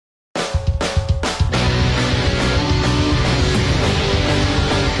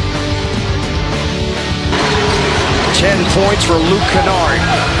points for Luke Kennard.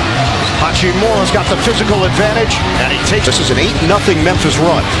 Hachimura's got the physical advantage, and he takes this is an 8-0 Memphis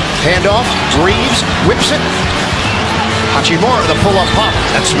run. Handoff, Reeves whips it. Hachimura, the pull-up pop.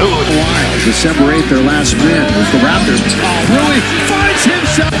 That's smooth. December 8th, their last win was the Raptors. Really finds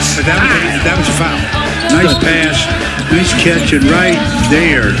himself. That was a foul. Nice pass, nice catch, and right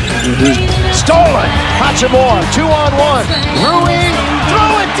there. Stolen. Hachimura, 2-on-1. Rui,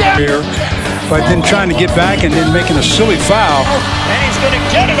 throw it down. Here, but then trying to get back and then making a silly foul. And he's going to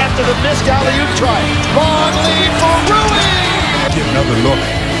get it after the missed alley-oop try. Long lead for Rui. Get another look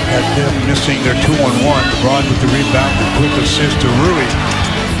at them missing their 2-on-1. LeBron with the rebound, the quick assist to Rui.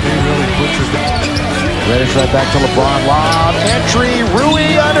 They really butchered that. Reddish right back to LeBron. Lob entry.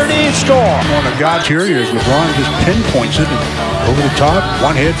 Rui underneath score. On a gotch here is LeBron just pinpoints it and over the top,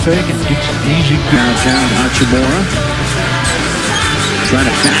 one head fake and gets an easy Downtown Hachimura. Trying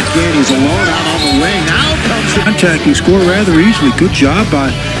to back in. He's alone out on the wing. Now comes the contact. He scored rather easily. Good job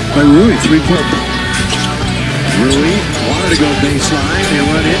by Rui. 3-point. Rui wanted to go baseline. They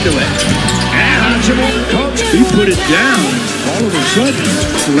run into it. And Hachimura comes. He put it down. All of a sudden,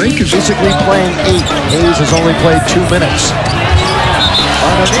 the Lakers basically playing 8. Hayes has only played 2 minutes.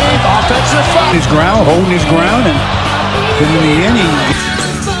 Underneath, offensive foul. His ground, holding his ground, and then in the end,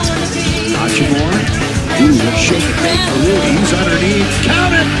 Hachimura. Ooh, a shake and make for Rui. He's underneath.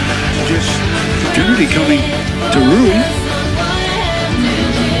 Count it. Just opportunity coming to Rui.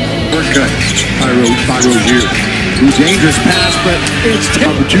 Cut by Rozier. Dangerous pass, but it's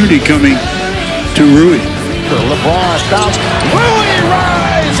opportunity coming to Rui. LeBron bounce. Rui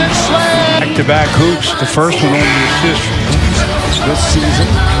rise and slam. Back-to-back hoops. The first one on the assist this season.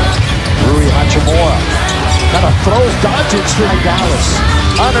 Rui Hachimura kind of throws Doncic to Dallas.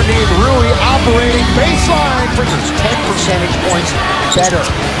 Underneath Rui operating baseline for 10 percentage points better.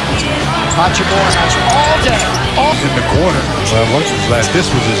 Hachimura has all day. In the corner. Well, this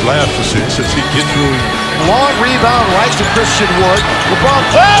was his last assist since he gets Rui. Long rebound right to Christian Wood. LeBron,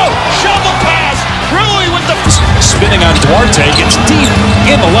 oh! Shovel pass! Rui with the spinning on Duarte, gets deep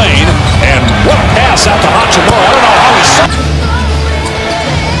in the lane, and what a pass out to Hachimura. I don't know how he saw.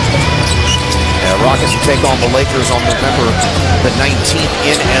 Rockets will take on the Lakers on November the 19th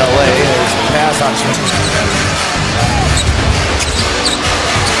in LA. There's the pass on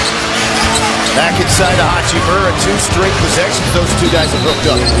back inside to Hachimura. 2 straight possessions. Those 2 guys have hooked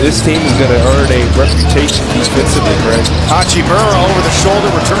up. This team is going to earn a reputation defensively, Greg. Hachimura over the shoulder,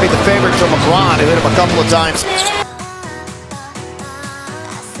 returning the favorite to LeBron, who hit him a couple of times.